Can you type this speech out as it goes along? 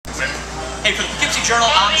Hey, for the Poughkeepsie Journal,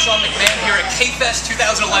 I'm Sean McMahon here at KFest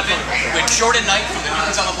 2011 with Jordan Knight from the New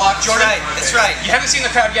Kids on the Block. Jordan, that's right. You haven't seen the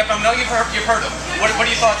crowd yet, but I know you've heard them. What are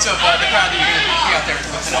your thoughts of the crowd that you're going to be out there with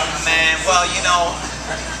tonight? Man, well, you know,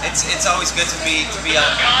 it's always good to be out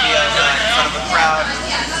in front of a crowd.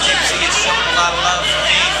 Poughkeepsie has shown a lot of love for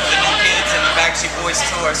me, for the New Kids and the Backstreet Boys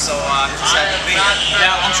tour, so just happy to be here.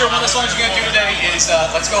 Now, I'm sure one of the songs you're going to do today is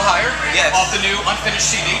 "Let's Go Higher" Yes. off the new unfinished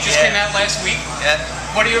CD. Just came out last week. Yeah.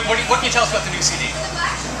 What can you tell us about the new CD?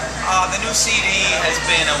 The new CD has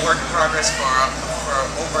been a work in progress for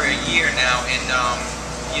over a year now, and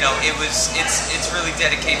you know, it's really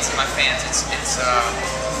dedicated to my fans. It's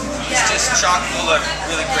just chock full of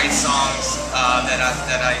really great songs that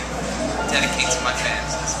I dedicate to my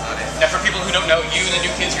fans. That's about it. Now, for people who don't know, you and the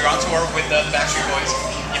New Kids, you're on tour with the Backstreet Boys.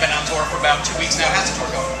 You've been on tour for about 2 weeks now. How's the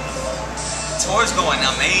tour going? The tour's going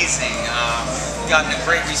amazing. Gotten a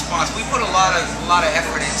great response. We put a lot of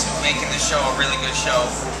effort into making the show a really good show.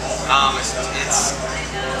 It's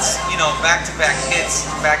you know, back-to-back hits,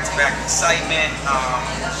 back-to-back excitement,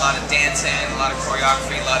 a lot of dancing, a lot of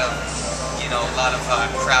choreography, a lot of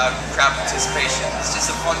crowd participation. It's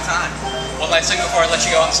just a fun time. One last thing before I let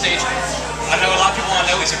you go on stage. I know a lot of people want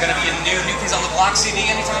to know, is there going to be a new Kids on the Block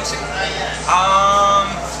CD anytime soon?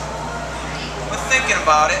 We're thinking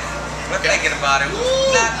about it. We're thinking about it.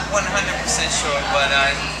 Not 100% sure, but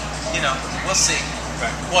you know, we'll see.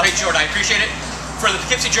 Right. Well, hey Jordan, I appreciate it. For the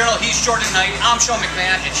Poughkeepsie Journal, he's Jordan Knight. I'm Sean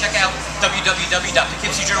McMahon, and check out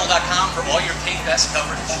www.poughkeepsiejournal.com for all your KFest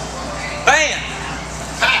coverage. Bam!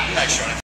 Nice, Jordan.